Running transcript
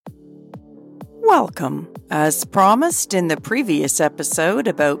Welcome. As promised in the previous episode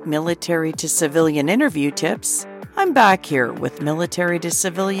about military to civilian interview tips, I'm back here with military to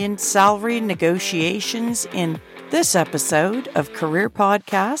civilian salary negotiations in this episode of Career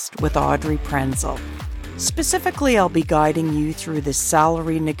Podcast with Audrey Prenzel. Specifically, I'll be guiding you through the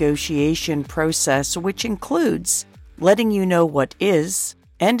salary negotiation process, which includes letting you know what is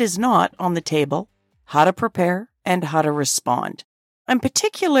and is not on the table, how to prepare, and how to respond. I'm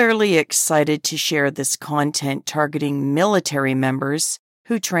particularly excited to share this content targeting military members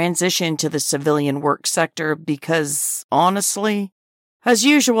who transition to the civilian work sector because, honestly, as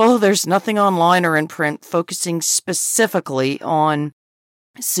usual, there's nothing online or in print focusing specifically on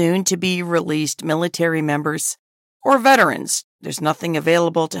soon-to-be-released military members or veterans. There's nothing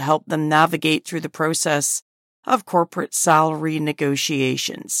available to help them navigate through the process of corporate salary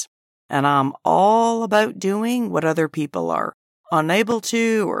negotiations. And I'm all about doing what other people are unable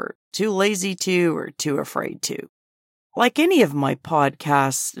to, or too lazy to, or too afraid to. Like any of my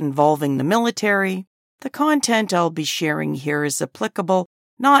podcasts involving the military, the content I'll be sharing here is applicable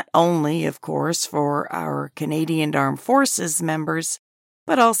not only, of course, for our Canadian Armed Forces members,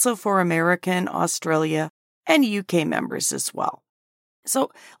 but also for American, Australia, and UK members as well.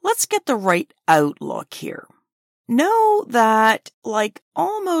 So let's get the right outlook here. Know that, like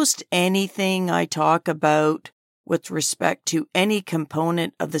almost anything I talk about with respect to any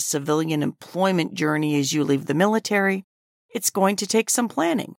component of the civilian employment journey as you leave the military, it's going to take some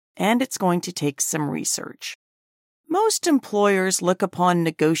planning and it's going to take some research. Most employers look upon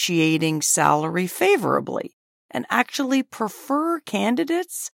negotiating salary favorably and actually prefer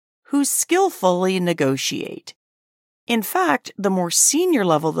candidates who skillfully negotiate. In fact, the more senior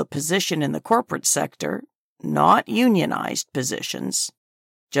level the position in the corporate sector, not unionized positions,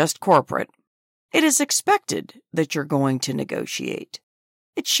 just corporate, it is expected that you're going to negotiate.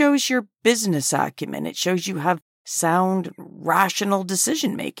 It shows your business acumen. It shows you have sound, rational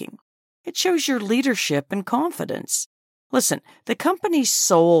decision-making. It shows your leadership and confidence. Listen, the company's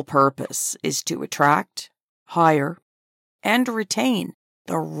sole purpose is to attract, hire, and retain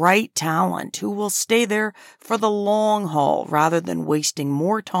the right talent who will stay there for the long haul rather than wasting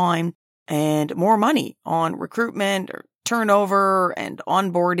more time and more money on recruitment or turnover and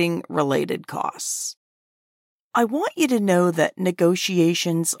onboarding related costs. I want you to know that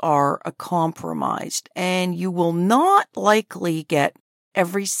negotiations are a compromise and you will not likely get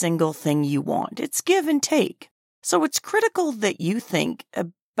every single thing you want. It's give and take. So it's critical that you think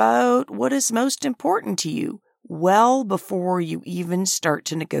about what is most important to you well before you even start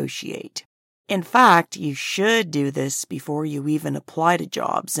to negotiate. In fact, you should do this before you even apply to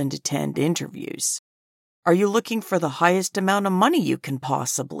jobs and attend interviews. Are you looking for the highest amount of money you can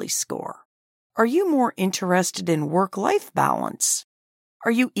possibly score? Are you more interested in work-life balance?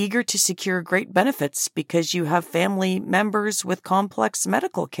 Are you eager to secure great benefits because you have family members with complex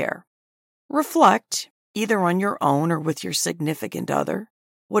medical care? Reflect, either on your own or with your significant other,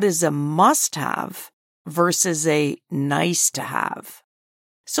 what is a must-have versus a nice-to-have,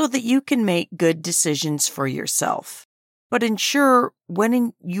 so that you can make good decisions for yourself. But ensure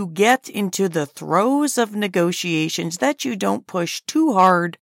when you get into the throes of negotiations that you don't push too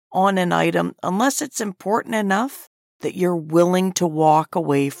hard on an item unless it's important enough that you're willing to walk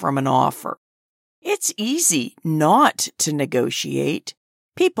away from an offer. It's easy not to negotiate.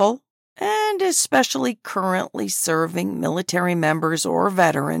 People, and especially currently serving military members or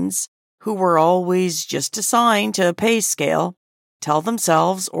veterans who were always just assigned to a pay scale, tell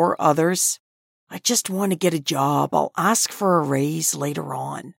themselves or others, I just want to get a job. I'll ask for a raise later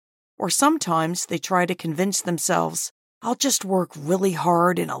on. Or sometimes they try to convince themselves, I'll just work really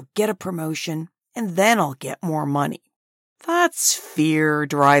hard and I'll get a promotion and then I'll get more money. That's fear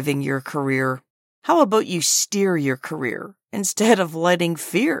driving your career. How about you steer your career instead of letting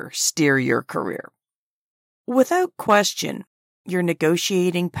fear steer your career? Without question, your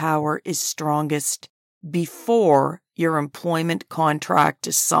negotiating power is strongest before your employment contract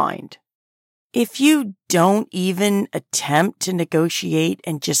is signed. If you don't even attempt to negotiate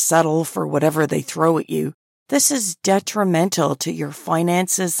and just settle for whatever they throw at you, this is detrimental to your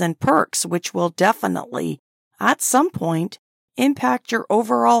finances and perks, which will definitely, at some point, impact your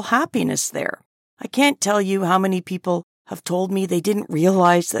overall happiness there. I can't tell you how many people have told me they didn't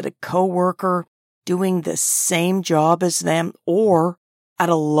realize that a coworker doing the same job as them or at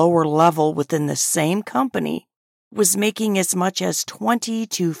a lower level within the same company was making as much as $20,000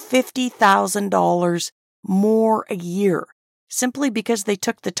 to $50,000 more a year simply because they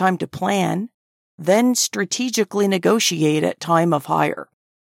took the time to plan, then strategically negotiate at time of hire.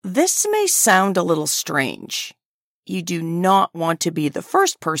 This may sound a little strange. you do not want to be the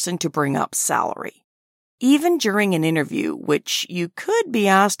first person to bring up salary. Even during an interview, which you could be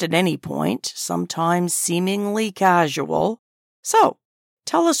asked at any point, sometimes seemingly casual. So,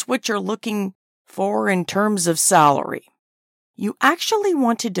 tell us what you're looking for in terms of salary. You actually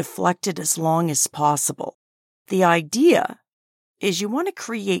want to deflect it as long as possible. The idea is you want to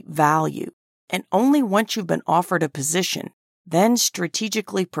create value, and only once you've been offered a position, then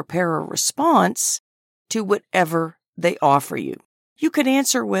strategically prepare a response to whatever they offer you. You could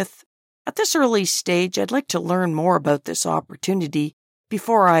answer with, "At this early stage, I'd like to learn more about this opportunity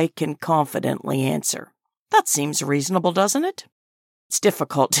before I can confidently answer." That seems reasonable, doesn't it? It's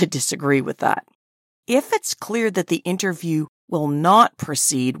difficult to disagree with that. If it's clear that the interview will not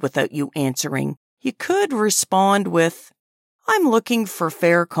proceed without you answering, you could respond with, "I'm looking for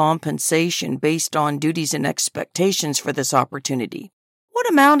fair compensation based on duties and expectations for this opportunity. What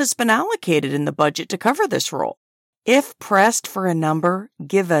amount has been allocated in the budget to cover this role?" If pressed for a number,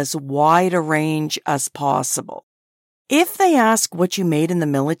 give as wide a range as possible. If they ask what you made in the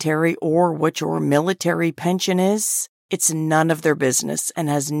military or what your military pension is, it's none of their business and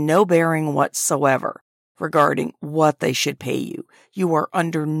has no bearing whatsoever regarding what they should pay you. You are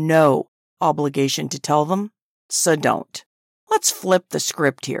under no obligation to tell them, so don't. Let's flip the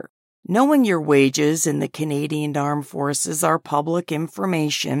script here. Knowing your wages in the Canadian Armed Forces are public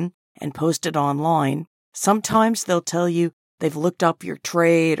information and posted online. Sometimes they'll tell you they've looked up your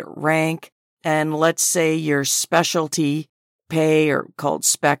trade or rank and let's say your specialty pay or called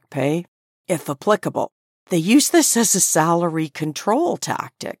spec pay, if applicable. They use this as a salary control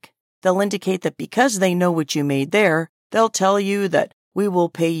tactic. They'll indicate that because they know what you made there, they'll tell you that we will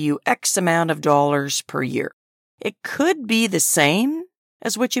pay you X amount of dollars per year. It could be the same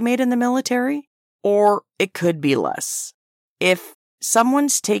as what you made in the military, or it could be less. If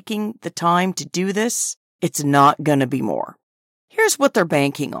someone's taking the time to do this, it's not going to be more. Here's what they're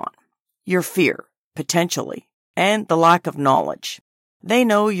banking on. Your fear, potentially, and the lack of knowledge. They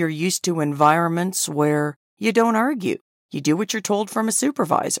know you're used to environments where you don't argue. You do what you're told from a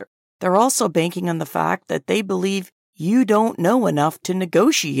supervisor. They're also banking on the fact that they believe you don't know enough to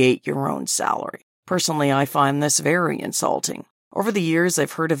negotiate your own salary. Personally, I find this very insulting. Over the years,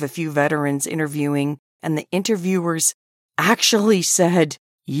 I've heard of a few veterans interviewing, and the interviewers actually said,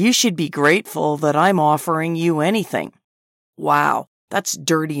 "You should be grateful that I'm offering you anything." Wow, that's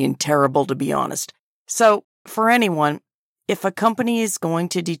dirty and terrible, to be honest. So, for anyone, if a company is going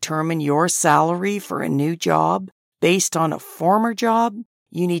to determine your salary for a new job based on a former job,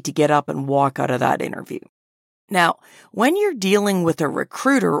 you need to get up and walk out of that interview. Now, when you're dealing with a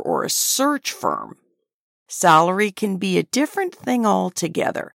recruiter or a search firm, salary can be a different thing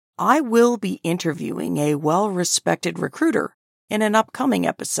altogether. I will be interviewing a well-respected recruiter in an upcoming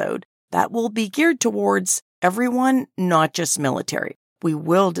episode that will be geared towards everyone, not just military. We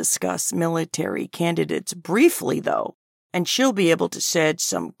will discuss military candidates briefly, though, and she'll be able to shed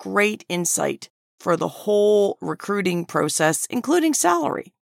some great insight for the whole recruiting process, including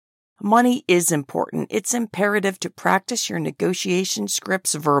salary. Money is important. It's imperative to practice your negotiation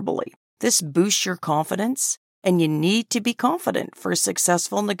scripts verbally. This boosts your confidence, and you need to be confident for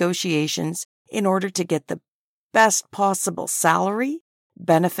successful negotiations in order to get the best possible salary,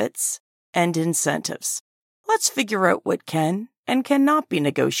 benefits, and incentives. Let's figure out what can and cannot be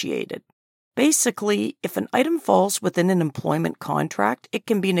negotiated. Basically, if an item falls within an employment contract, it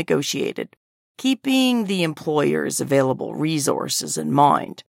can be negotiated, keeping the employer's available resources in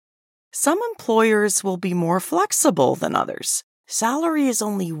mind. Some employers will be more flexible than others. Salary is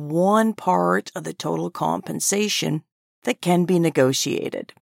only one part of the total compensation that can be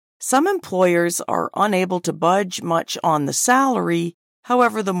negotiated. Some employers are unable to budge much on the salary.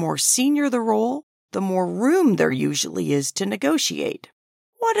 However, the more senior the role, the more room there usually is to negotiate.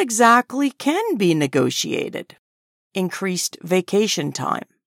 What exactly can be negotiated? Increased vacation time,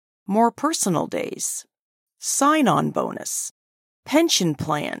 more personal days, sign-on bonus, pension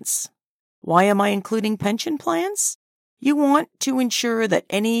plans. Why am I including pension plans? You want to ensure that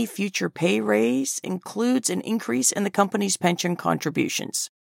any future pay raise includes an increase in the company's pension contributions.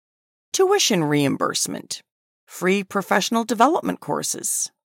 Tuition reimbursement, free professional development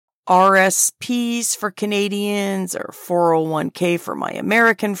courses, RSPs for Canadians or 401k for my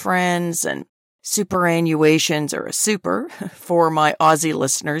American friends, and superannuations or a super for my Aussie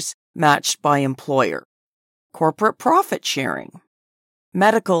listeners matched by employer. Corporate profit sharing.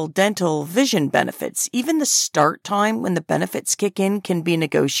 Medical, dental, vision benefits, even the start time when the benefits kick in can be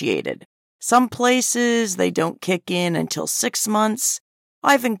negotiated. Some places, they don't kick in until 6 months.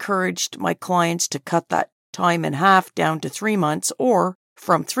 I've encouraged my clients to cut that time in half down to 3 months or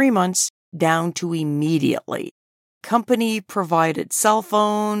from 3 months down to immediately. company-provided cell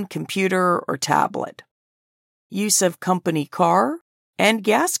phone, computer, or tablet, use of company car and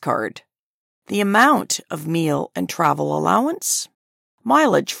gas card, the amount of meal and travel allowance,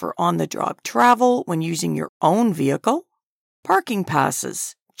 mileage for on-the-job travel when using your own vehicle, parking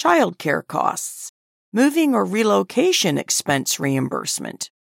passes, childcare costs, moving or relocation expense reimbursement,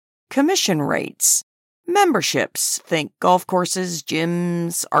 commission rates, memberships, think golf courses,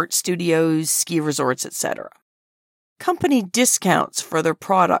 gyms, art studios, ski resorts, etc. Company discounts for their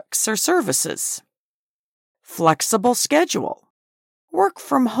products or services, flexible schedule, work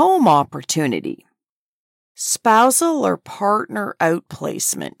from home opportunity, spousal or partner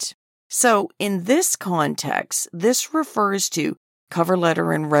outplacement. So in this context, this refers to cover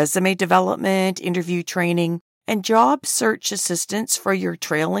letter and resume development, interview training, and job search assistance for your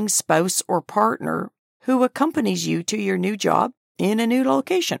trailing spouse or partner who accompanies you to your new job in a new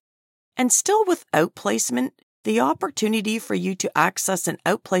location. And still with outplacement, the opportunity for you to access an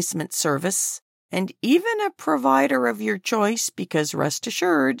outplacement service and even a provider of your choice, because rest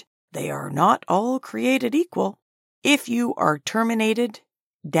assured, they are not all created equal, if you are terminated,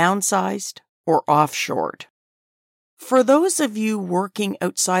 downsized, or offshored. For those of you working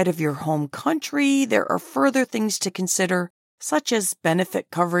outside of your home country, there are further things to consider, such as benefit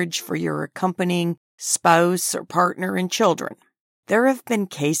coverage for your accompanying spouse or partner and children. There have been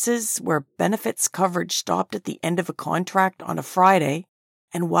cases where benefits coverage stopped at the end of a contract on a Friday,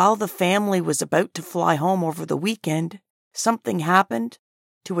 and while the family was about to fly home over the weekend, something happened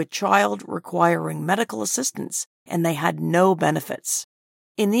to a child requiring medical assistance, and they had no benefits.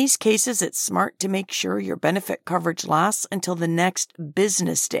 In these cases, it's smart to make sure your benefit coverage lasts until the next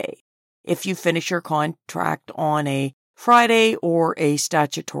business day if you finish your contract on a Friday or a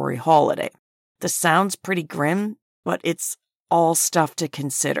statutory holiday. This sounds pretty grim, but it's all stuff to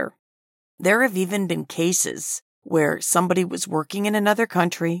consider. There have even been cases where somebody was working in another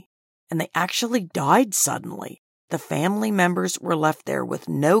country and they actually died suddenly. The family members were left there with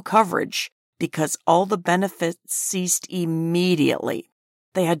no coverage because all the benefits ceased immediately.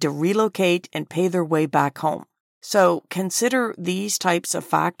 They had to relocate and pay their way back home. So consider these types of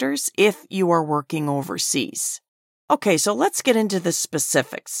factors if you are working overseas. Okay, so let's get into the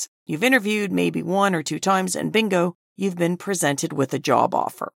specifics. You've interviewed maybe 1 or 2 times and bingo, you've been presented with a job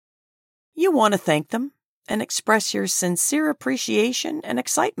offer. You want to thank them and express your sincere appreciation and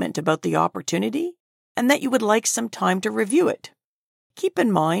excitement about the opportunity and that you would like some time to review it. Keep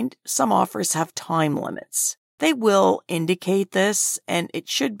in mind, some offers have time limits. They will indicate this, and it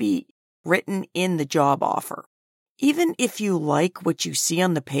should be written in the job offer. Even if you like what you see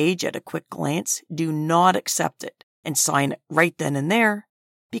on the page at a quick glance, do not accept it and sign it right then and there,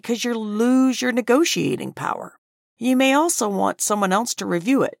 because you'll lose your negotiating power. You may also want someone else to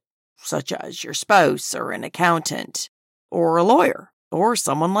review it, such as your spouse or an accountant or a lawyer or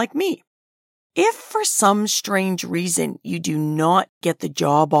someone like me. If for some strange reason you do not get the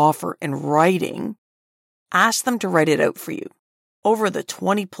job offer in writing, ask them to write it out for you. Over the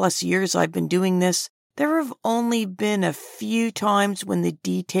 20 plus years I've been doing this, there have only been a few times when the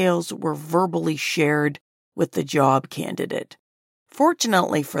details were verbally shared with the job candidate.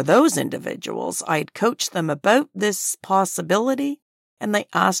 Fortunately for those individuals, I had coached them about this possibility, and they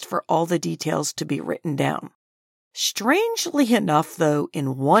asked for all the details to be written down. Strangely enough, though,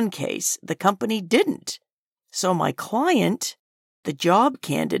 in one case, the company didn't. So my client, the job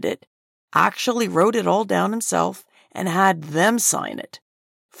candidate, actually wrote it all down himself and had them sign it.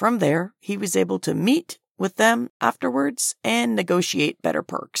 From there, he was able to meet with them afterwards and negotiate better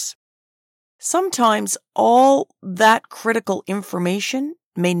perks. Sometimes all that critical information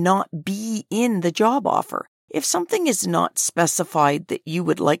may not be in the job offer. If something is not specified that you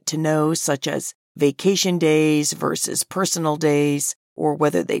would like to know, such as vacation days versus personal days, or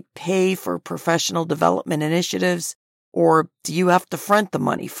whether they pay for professional development initiatives, or do you have to front the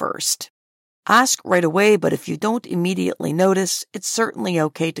money first? Ask right away, but if you don't immediately notice, it's certainly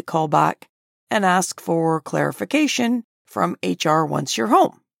okay to call back and ask for clarification from HR once you're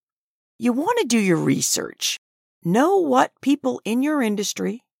home. You want to do your research. Know what people in your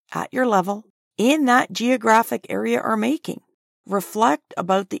industry, at your level, in that geographic area are making. Reflect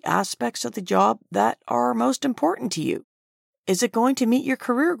about the aspects of the job that are most important to you. Is it going to meet your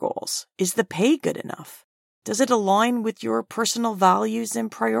career goals? Is the pay good enough? Does it align with your personal values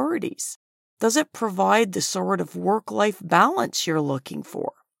and priorities? Does it provide the sort of work-life balance you're looking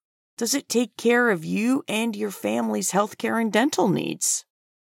for? Does it take care of you and your family's healthcare and dental needs?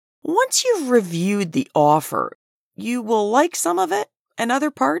 Once you've reviewed the offer, you will like some of it, and other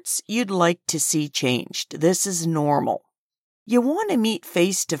parts you'd like to see changed. This is normal. You want to meet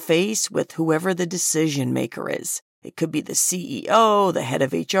face-to-face with whoever the decision maker is. It could be the CEO, the head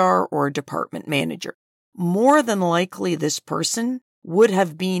of HR, or a department manager. More than likely, this person would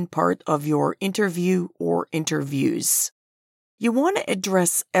have been part of your interview or interviews. You want to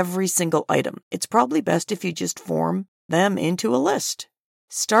address every single item. It's probably best if you just form them into a list.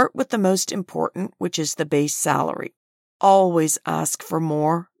 Start with the most important, which is the base salary. Always ask for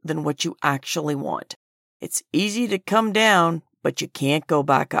more than what you actually want. It's easy to come down, but you can't go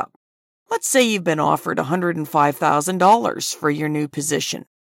back up. Let's say you've been offered $105,000 for your new position.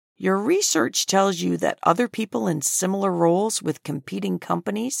 Your research tells you that other people in similar roles with competing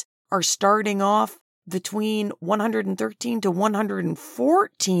companies are starting off between $113,000 to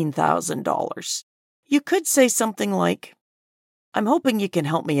 $114,000. You could say something like, I'm hoping you can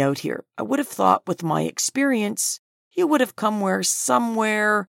help me out here. I would have thought with my experience, you would have come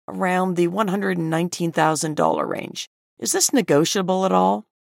somewhere around the $119,000 range. Is this negotiable at all?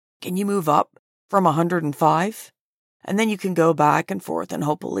 Can you move up from 105? And then you can go back and forth and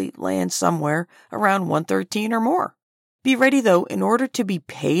hopefully land somewhere around 113 or more. Be ready, though, in order to be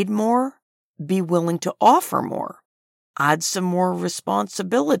paid more, be willing to offer more. Add some more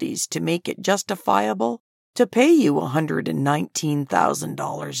responsibilities to make it justifiable to pay you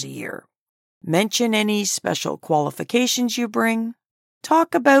 $119,000 a year. Mention any special qualifications you bring.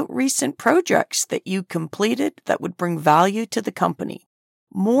 Talk about recent projects that you completed that would bring value to the company.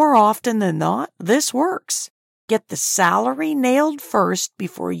 More often than not, this works. Get the salary nailed first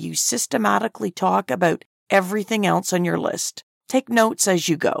before you systematically talk about everything else on your list. Take notes as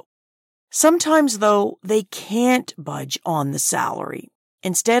you go. Sometimes, though, they can't budge on the salary.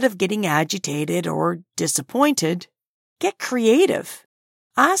 Instead of getting agitated or disappointed, get creative.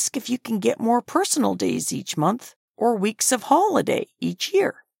 Ask if you can get more personal days each month or weeks of holiday each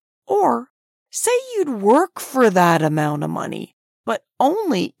year. Or say you'd work for that amount of money, but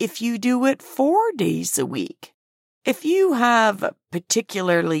only if you do it 4 days a week. If you have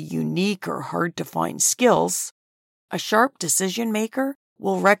particularly unique or hard-to-find skills, a sharp decision maker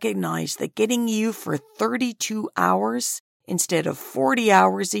will recognize that getting you for 32 hours instead of 40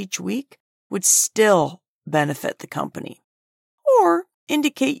 hours each week would still benefit the company. Or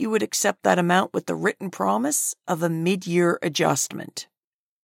indicate you would accept that amount with the written promise of a mid-year adjustment.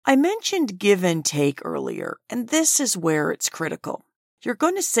 I mentioned give and take earlier, and this is where it's critical. You're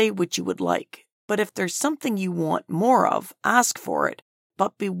going to say what you would like, but if there's something you want more of, ask for it,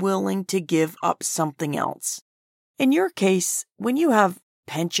 but be willing to give up something else. In your case, when you have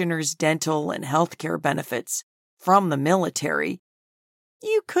pensioners' dental and healthcare benefits from the military,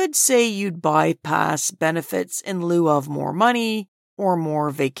 you could say you'd bypass benefits in lieu of more money or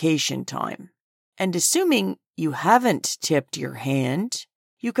more vacation time. And assuming you haven't tipped your hand,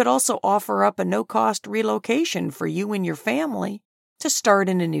 you could also offer up a no-cost relocation for you and your family to start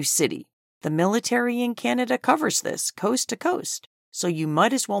in a new city. The military in Canada covers this coast to coast, so you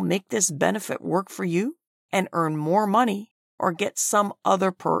might as well make this benefit work for you and earn more money or get some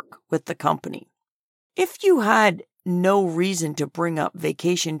other perk with the company. If you had no reason to bring up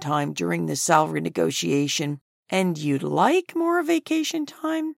vacation time during the salary negotiation and you'd like more vacation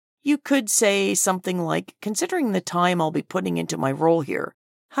time, you could say something like, considering the time I'll be putting into my role here,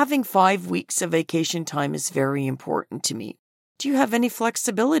 having 5 weeks of vacation time is very important to me. Do you have any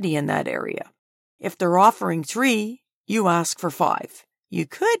flexibility in that area? If they're offering 3, you ask for 5. You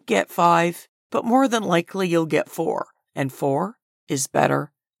could get 5, but more than likely you'll get 4, and 4 is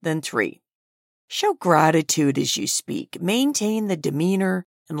better than 3. Show gratitude as you speak. Maintain the demeanor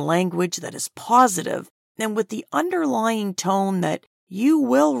and language that is positive and with the underlying tone that you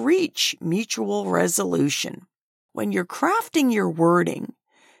will reach mutual resolution. When you're crafting your wording,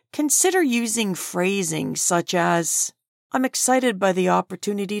 consider using phrasing such as, I'm excited by the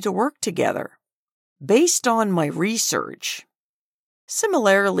opportunity to work together. Based on my research,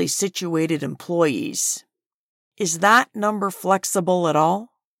 similarly situated employees, is that number flexible at all?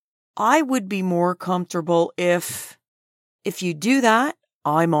 I would be more comfortable if you do that,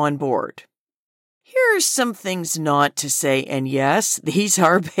 I'm on board. Here's some things not to say, and yes, these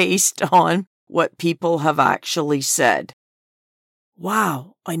are based on what people have actually said.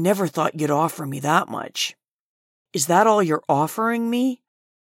 Wow, I never thought you'd offer me that much. Is that all you're offering me?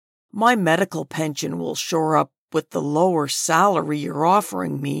 My medical pension will shore up with the lower salary you're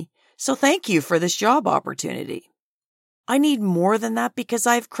offering me, so thank you for this job opportunity. I need more than that because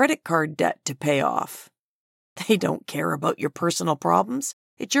I have credit card debt to pay off. They don't care about your personal problems.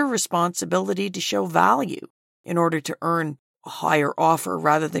 It's your responsibility to show value in order to earn a higher offer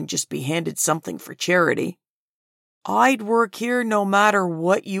rather than just be handed something for charity. I'd work here no matter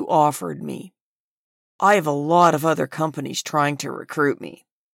what you offered me. I have a lot of other companies trying to recruit me.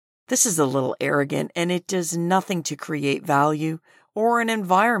 This is a little arrogant, and it does nothing to create value or an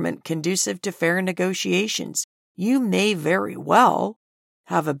environment conducive to fair negotiations. You may very well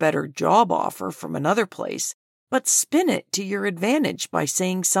have a better job offer from another place, but spin it to your advantage by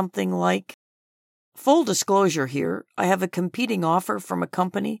saying something like, "Full disclosure here, I have a competing offer from a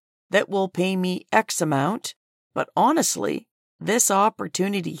company that will pay me X amount, but honestly, this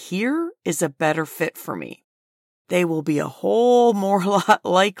opportunity here is a better fit for me." They will be a whole more lot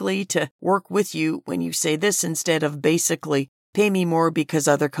likely to work with you when you say this instead of basically, "Pay me more because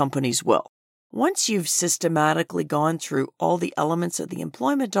other companies will." Once you've systematically gone through all the elements of the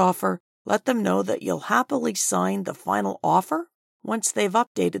employment offer, let them know that you'll happily sign the final offer once they've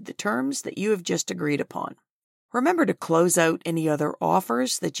updated the terms that you have just agreed upon. Remember to close out any other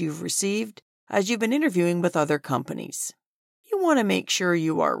offers that you've received as you've been interviewing with other companies. You want to make sure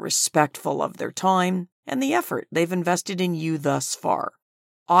you are respectful of their time and the effort they've invested in you thus far.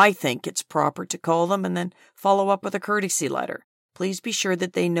 I think it's proper to call them and then follow up with a courtesy letter. Please be sure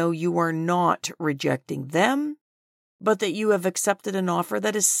that they know you are not rejecting them, but that you have accepted an offer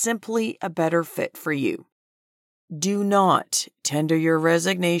that is simply a better fit for you. Do not tender your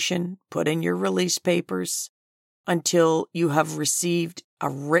resignation, put in your release papers, until you have received a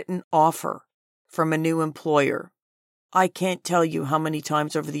written offer from a new employer. I can't tell you how many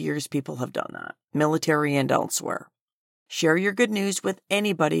times over the years people have done that, military and elsewhere. Share your good news with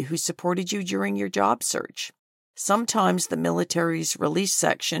anybody who supported you during your job search. Sometimes the military's release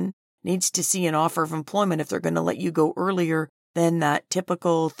section needs to see an offer of employment if they're going to let you go earlier than that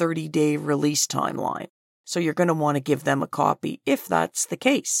typical 30-day release timeline. So you're going to want to give them a copy if that's the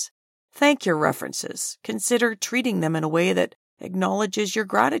case. Thank your references. Consider treating them in a way that acknowledges your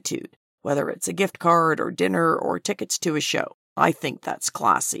gratitude, whether it's a gift card or dinner or tickets to a show. I think that's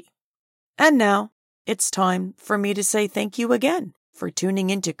classy. And now it's time for me to say thank you again for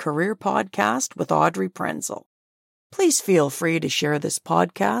tuning into Career Podcast with Audrey Prenzel. Please feel free to share this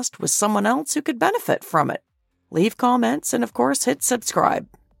podcast with someone else who could benefit from it. Leave comments and, of course, hit subscribe.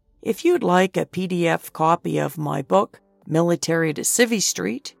 If you'd like a PDF copy of my book, Military to Civvy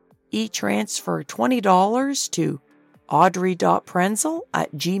Street, e-transfer $20 to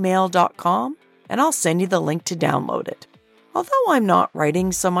audrey.prenzel@gmail.com, and I'll send you the link to download it. Although I'm not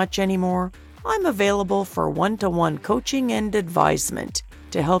writing so much anymore, I'm available for one-to-one coaching and advisement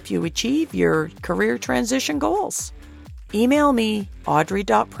to help you achieve your career transition goals. Email me,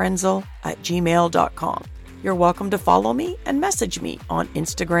 audrey.prenzel@gmail.com. You're welcome to follow me and message me on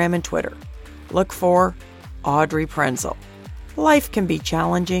Instagram and Twitter. Look for Audrey Prenzel. Life can be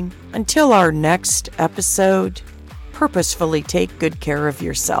challenging. Until our next episode, purposefully take good care of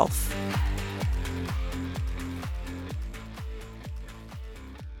yourself.